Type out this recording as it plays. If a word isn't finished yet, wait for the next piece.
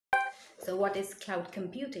So, what is cloud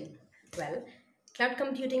computing? Well, cloud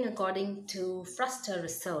computing, according to Fruster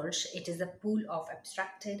Research, it is a pool of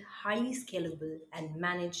abstracted, highly scalable, and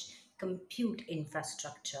managed compute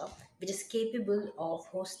infrastructure which is capable of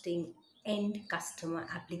hosting end customer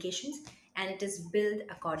applications, and it is built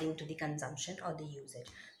according to the consumption or the usage.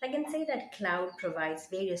 I can say that cloud provides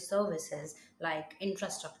various services like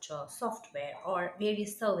infrastructure, software, or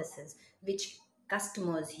various services which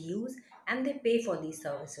customers use, and they pay for these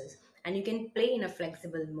services. And you can pay in a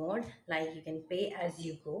flexible mode, like you can pay as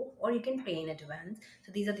you go or you can pay in advance.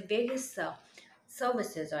 So these are the various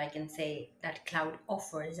services, or I can say, that cloud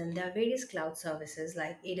offers. And there are various cloud services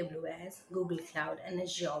like AWS, Google Cloud, and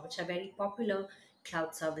Azure, which are very popular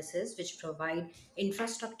cloud services which provide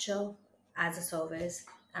infrastructure as a service,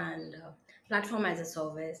 and platform as a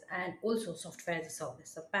service, and also software as a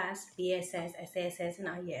service. So PaaS, BSS, SaaS, and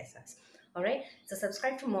IaaS. All right. So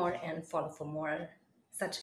subscribe for more and follow for more